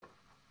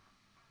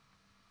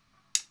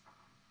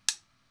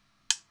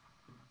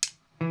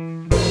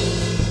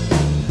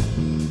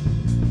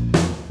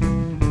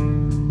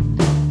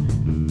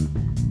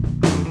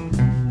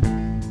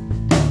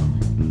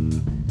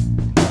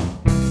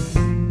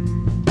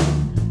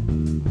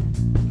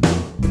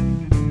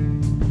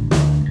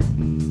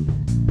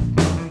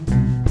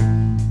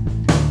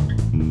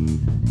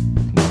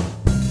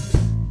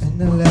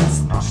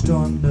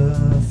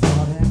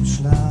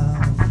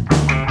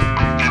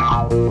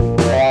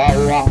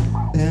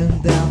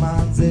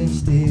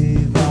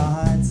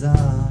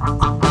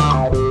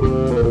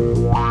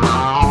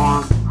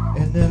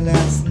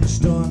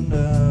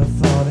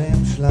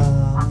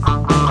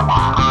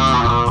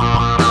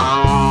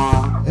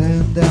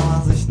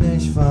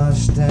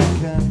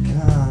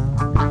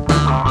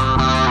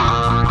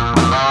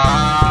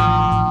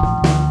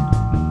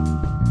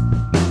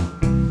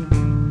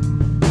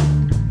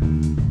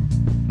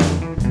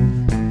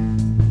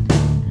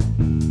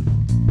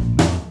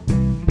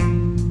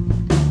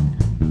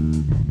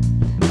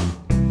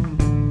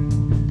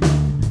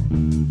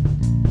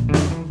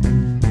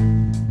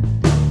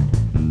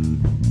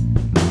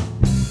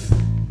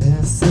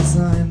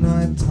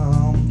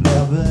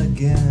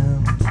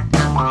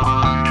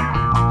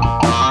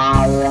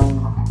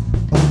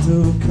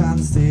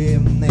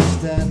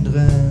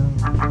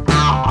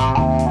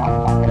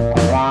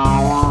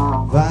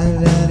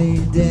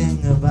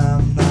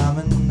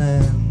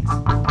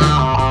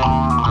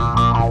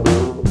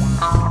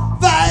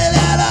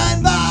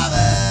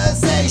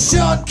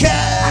schon kennt.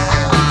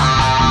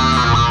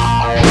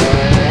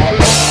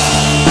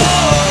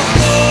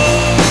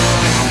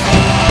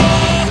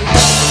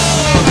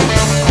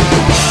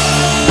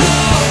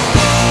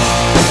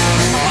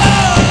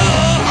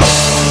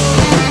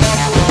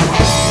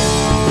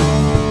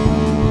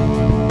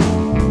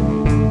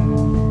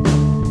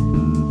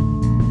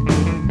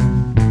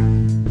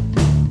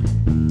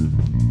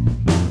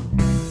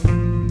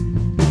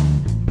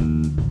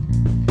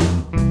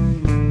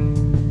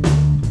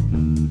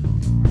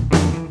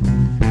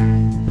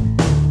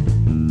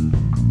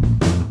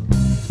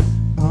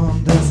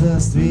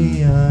 Es ist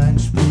wie ein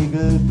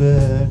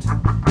Spiegelbild,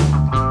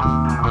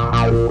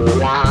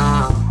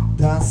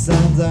 das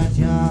einen seit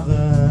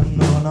Jahren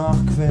nur noch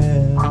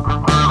quält.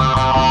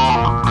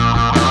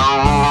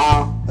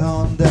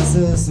 Und es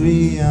ist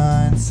wie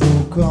ein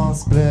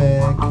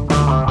Zukunftsblick,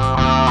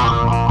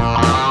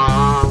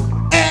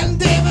 in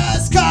dem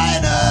es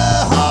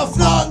keine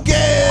Hoffnung gibt.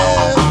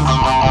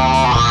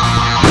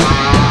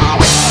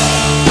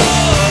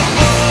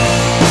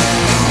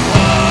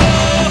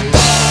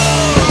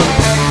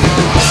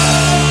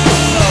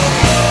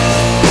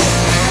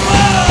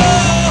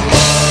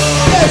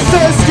 Es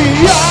ist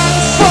die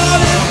Angst vor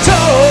dem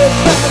Tod,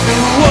 wenn du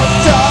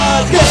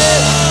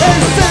untergehst.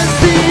 Es ist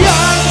die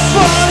Angst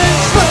vor dem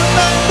Schwimmen,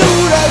 wenn du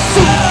das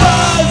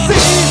Ufer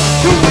siehst.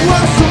 Du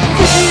hast so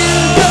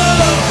viel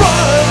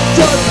gewollt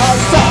und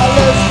hast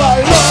alles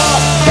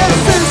verloren.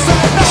 Es ist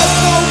ein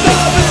Albtraum, da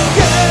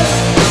beginnt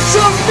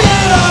schon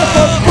wieder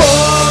von vorn.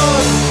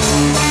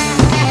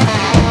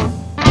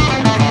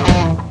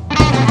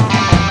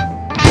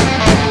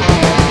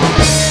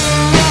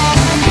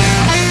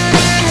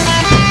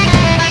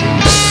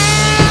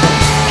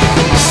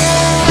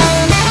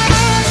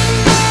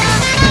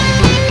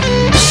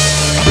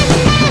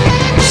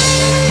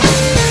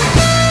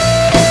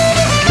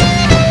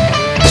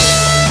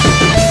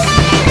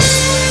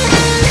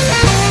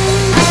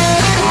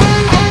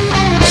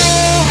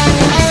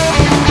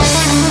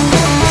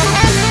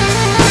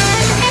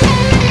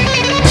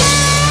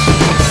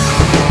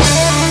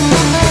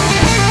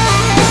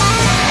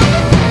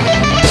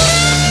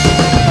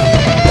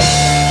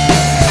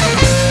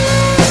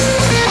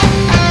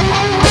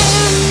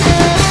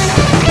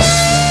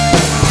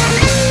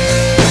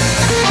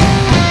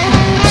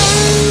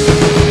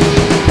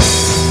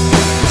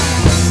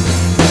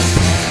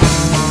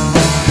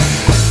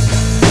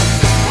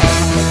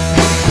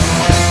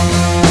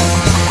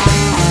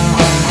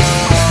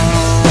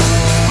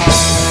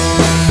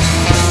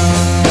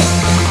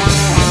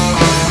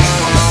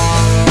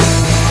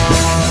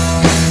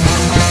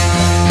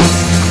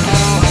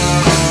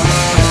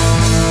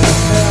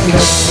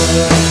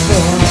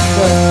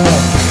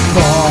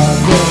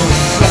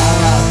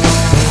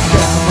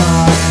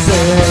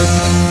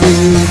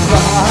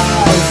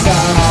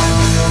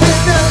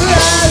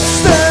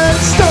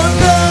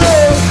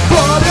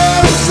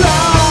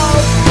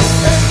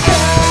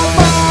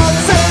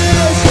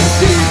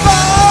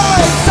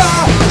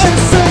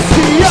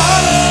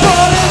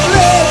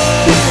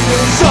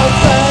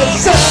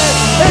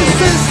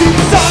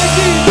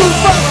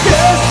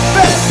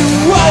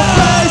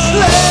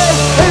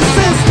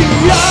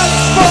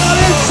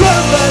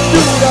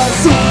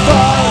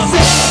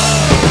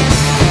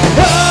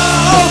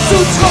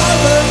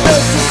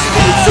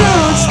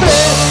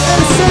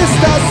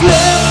 Das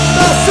Leben,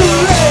 das du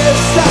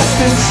lebst, das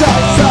den Schatten